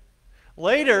there.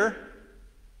 Later,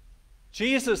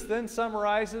 Jesus then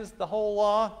summarizes the whole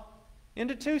law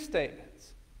into 2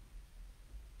 statements.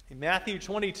 In Matthew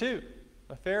 22,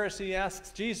 a Pharisee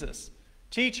asks Jesus,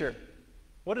 "Teacher,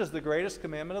 what is the greatest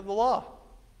commandment of the law?"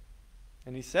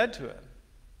 And he said to him,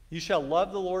 "You shall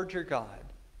love the Lord your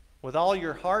God with all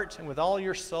your heart and with all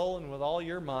your soul and with all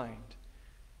your mind.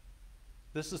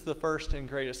 This is the first and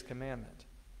greatest commandment.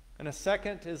 And a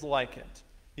second is like it.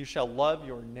 You shall love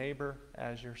your neighbor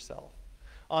as yourself."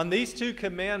 On these 2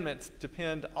 commandments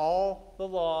depend all the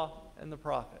law and the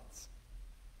prophets.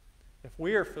 If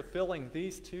we are fulfilling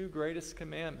these 2 greatest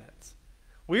commandments,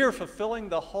 we are fulfilling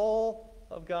the whole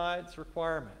of God's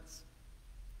requirements.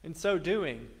 In so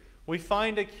doing, we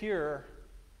find a cure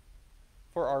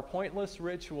for our pointless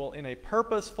ritual in a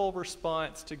purposeful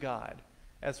response to God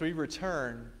as we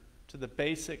return to the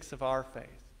basics of our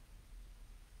faith.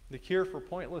 The cure for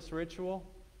pointless ritual,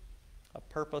 a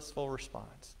purposeful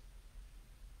response.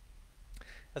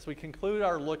 As we conclude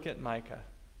our look at Micah,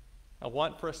 I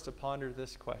want for us to ponder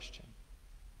this question.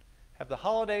 Have the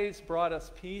holidays brought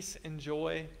us peace and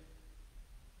joy,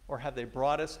 or have they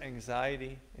brought us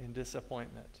anxiety and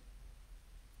disappointment?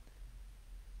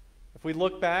 If we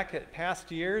look back at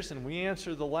past years and we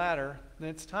answer the latter, then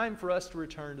it's time for us to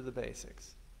return to the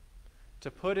basics,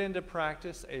 to put into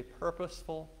practice a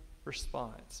purposeful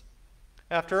response.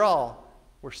 After all,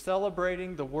 we're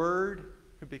celebrating the Word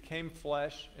who became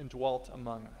flesh and dwelt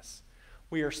among us.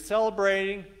 We are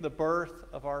celebrating the birth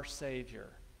of our Savior.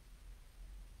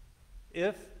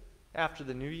 If, after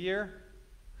the new year,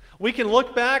 we can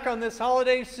look back on this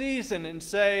holiday season and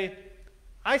say,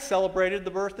 I celebrated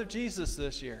the birth of Jesus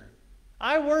this year.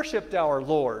 I worshiped our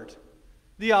Lord,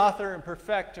 the author and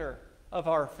perfecter of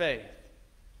our faith.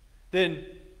 Then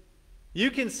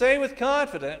you can say with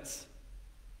confidence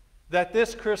that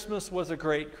this Christmas was a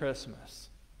great Christmas.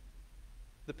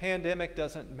 The pandemic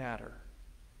doesn't matter,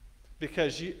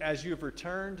 because as you've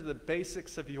returned to the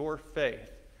basics of your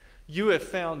faith, you have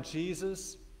found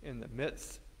Jesus in the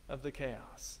midst of the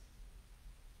chaos.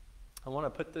 I want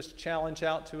to put this challenge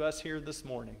out to us here this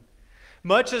morning.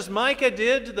 Much as Micah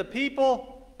did to the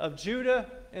people of Judah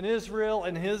and Israel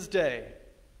in his day,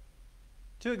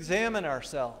 to examine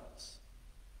ourselves.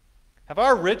 Have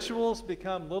our rituals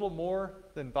become little more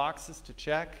than boxes to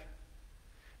check?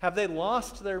 Have they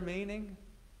lost their meaning?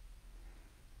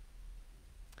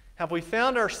 Have we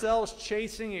found ourselves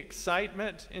chasing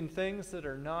excitement in things that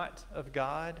are not of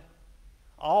God,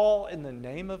 all in the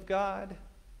name of God?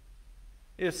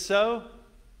 If so,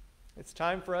 it's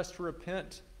time for us to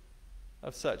repent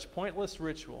of such pointless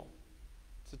ritual,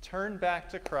 to turn back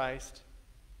to Christ,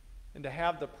 and to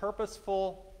have the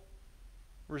purposeful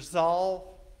resolve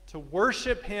to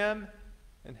worship Him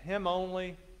and Him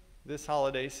only this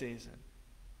holiday season.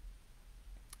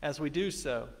 As we do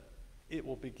so, it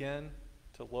will begin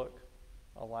to look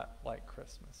a lot like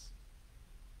Christmas.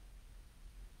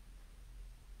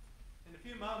 In a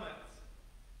few moments,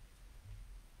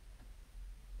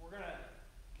 we're going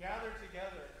to gather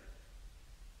together,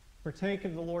 partake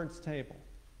of the Lord's table.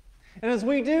 And as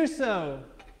we do so,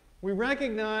 we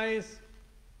recognize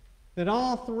that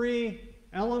all 3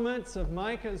 elements of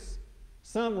Micah's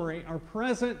summary, are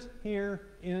present here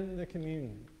in the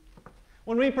communion.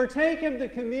 When we partake of the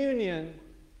communion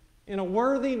in a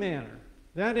worthy manner,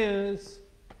 that is,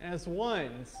 as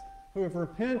ones who have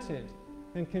repented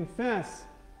and confess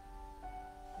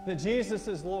that Jesus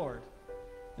is Lord,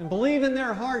 and believe in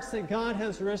their hearts that God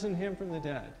has risen him from the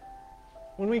dead.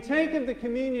 When we take of the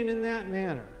communion in that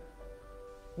manner,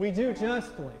 we do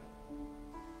justly.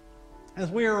 As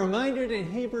we are reminded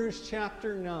in Hebrews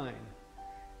chapter 9,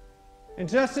 and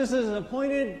just as it is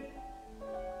appointed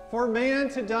for man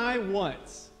to die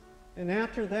once, and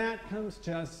after that comes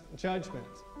judgment,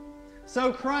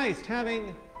 so Christ,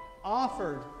 having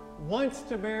offered once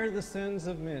to bear the sins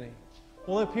of many,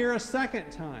 will appear a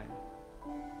second time,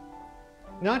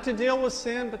 not to deal with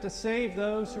sin, but to save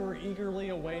those who are eagerly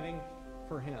awaiting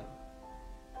for him.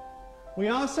 We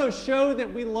also show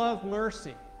that we love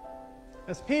mercy.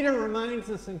 As Peter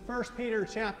reminds us in 1 Peter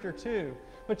chapter 2,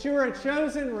 but you are a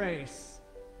chosen race,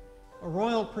 a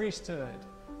royal priesthood,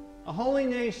 a holy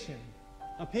nation,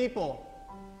 a people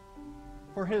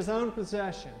for his own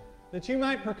possession, that you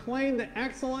might proclaim the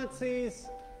excellencies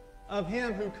of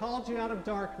him who called you out of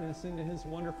darkness into his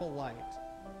wonderful light.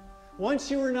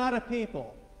 Once you were not a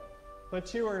people,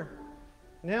 but you are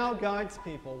now God's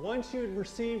people. Once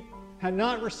you had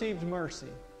not received mercy,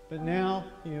 but now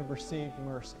you have received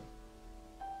mercy.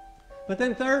 But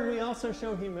then third, we also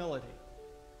show humility.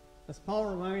 As Paul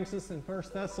reminds us in 1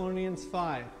 Thessalonians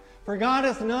 5, for God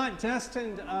has not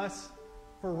destined us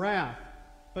for wrath,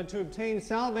 but to obtain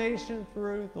salvation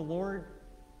through the Lord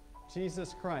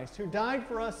Jesus Christ, who died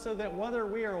for us so that whether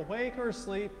we are awake or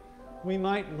asleep, we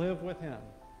might live with him.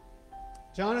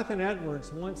 Jonathan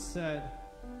Edwards once said,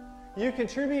 you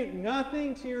contribute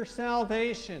nothing to your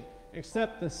salvation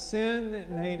except the sin that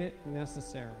made it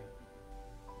necessary.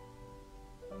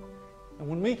 And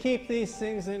when we keep these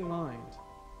things in mind,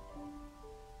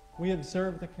 we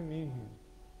observe the communion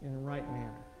in the right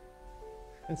manner.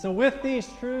 And so with these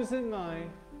truths in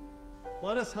mind,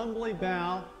 let us humbly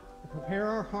bow and prepare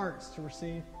our hearts to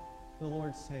receive the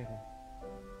Lord's table.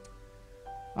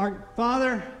 Our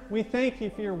Father, we thank you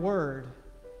for your word.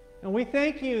 And we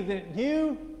thank you that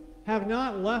you have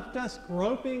not left us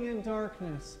groping in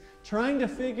darkness, trying to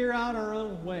figure out our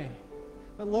own way.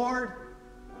 But Lord,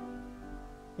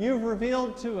 you've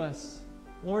revealed to us,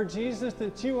 Lord Jesus,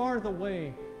 that you are the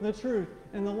way, the truth,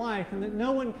 and the life, and that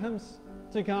no one comes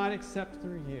to God except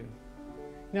through you.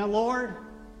 Now, Lord,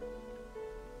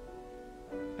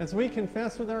 as we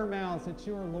confess with our mouths that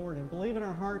you are Lord and believe in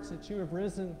our hearts that you have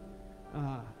risen,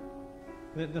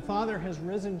 that the Father has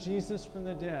risen Jesus from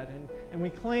the dead, and we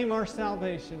claim our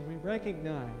salvation, we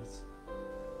recognize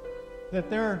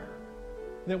that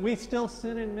we still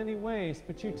sin in many ways,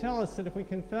 but you tell us that if we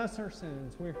confess our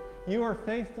sins, you are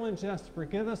faithful and just to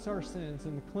forgive us our sins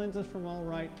and to cleanse us from all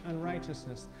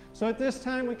unrighteousness. So at this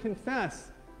time we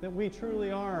confess that we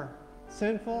truly are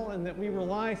sinful and that we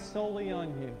rely solely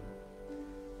on you.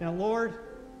 Now, Lord,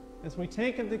 as we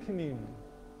take of the communion,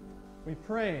 we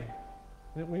pray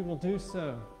that we will do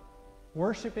so,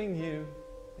 worshiping you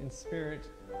in spirit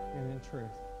and in truth.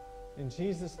 In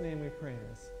Jesus' name we pray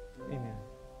this. Amen.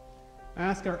 I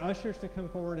ask our ushers to come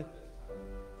forward.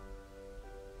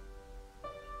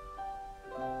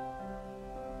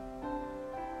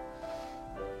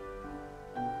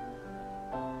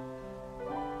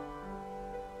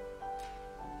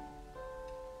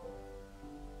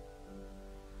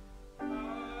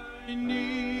 I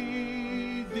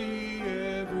need thee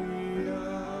every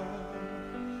hour,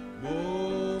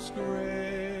 most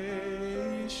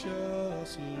gracious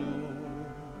Lord.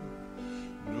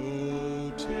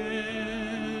 No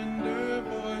tender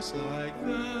voice like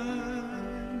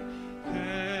thine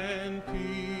can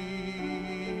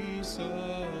peace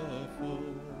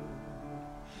afford.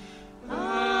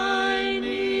 I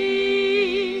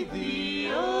need thee,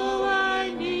 oh,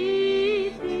 I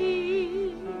need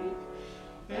thee.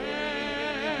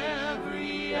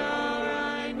 Every hour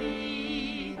I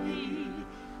need thee.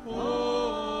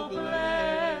 Oh,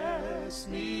 bless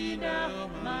me now,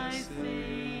 my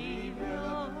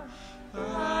Savior.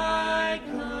 I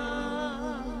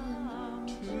come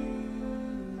to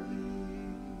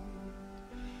thee.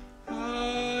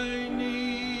 I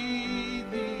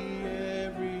need thee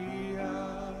every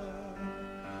hour.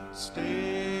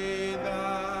 Stay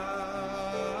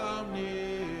thou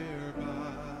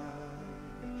nearby.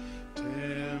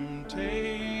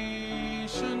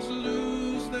 Temptations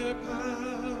lose their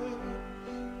power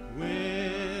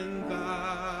when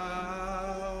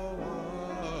thou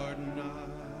art nigh.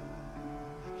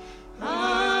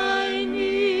 I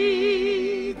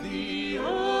need thee,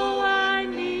 oh, I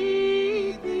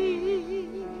need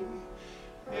thee.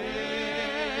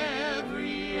 Every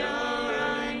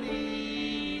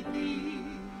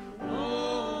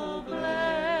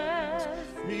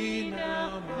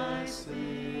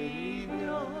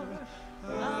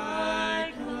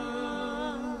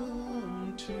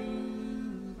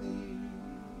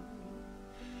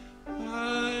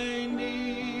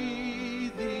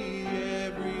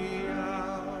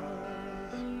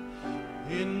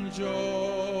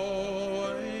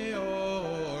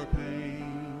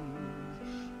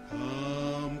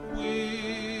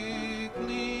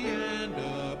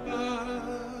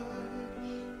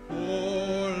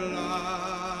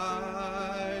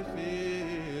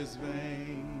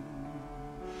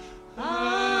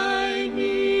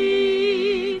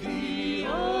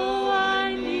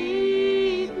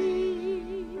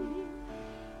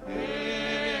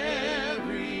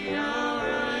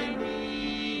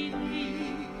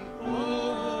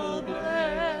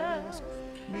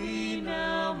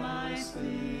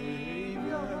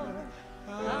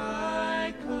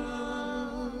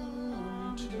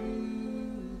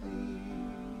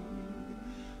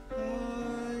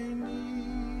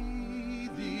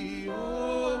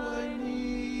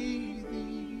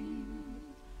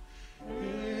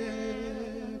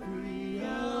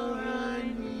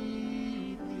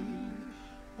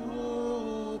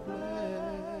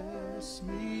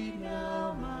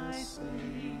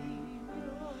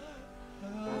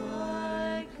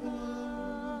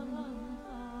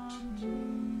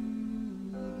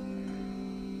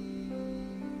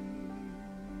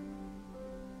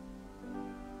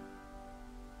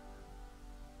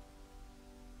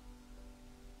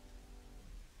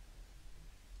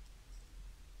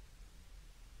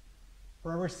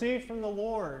For I received from the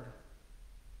Lord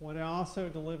what I also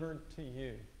delivered to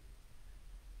you.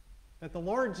 That the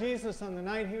Lord Jesus, on the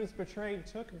night he was betrayed,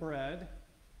 took bread,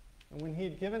 and when he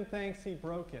had given thanks, he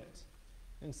broke it,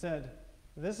 and said,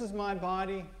 "This is my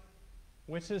body,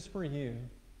 which is for you.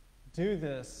 Do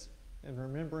this in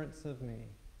remembrance of me."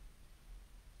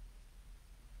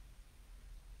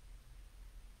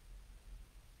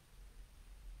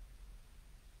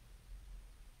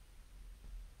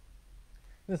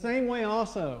 The same way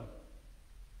also,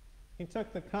 he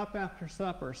took the cup after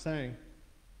supper, saying,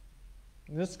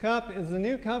 "This cup is the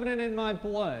new covenant in my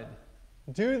blood.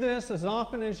 Do this as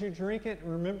often as you drink it in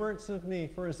remembrance of me.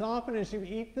 For as often as you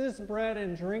eat this bread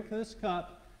and drink this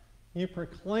cup, you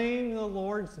proclaim the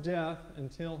Lord's death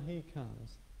until he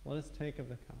comes." Let us take of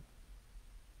the cup.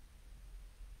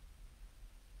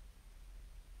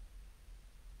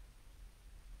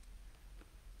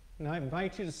 And I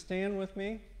invite you to stand with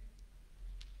me.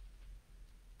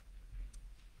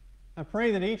 I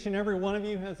pray that each and every one of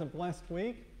you has a blessed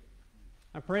week.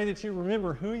 I pray that you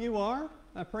remember who you are.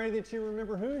 I pray that you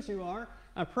remember whose you are.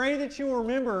 I pray that you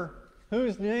remember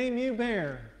whose name you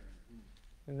bear.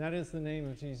 And that is the name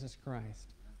of Jesus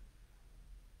Christ.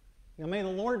 Now may the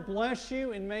Lord bless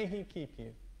you and may he keep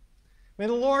you. May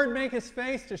the Lord make his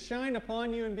face to shine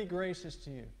upon you and be gracious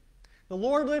to you. The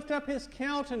Lord lift up his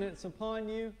countenance upon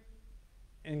you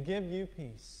and give you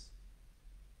peace.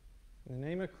 In the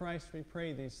name of Christ we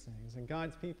pray these things. And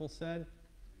God's people said,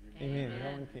 Amen. Go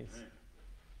in peace.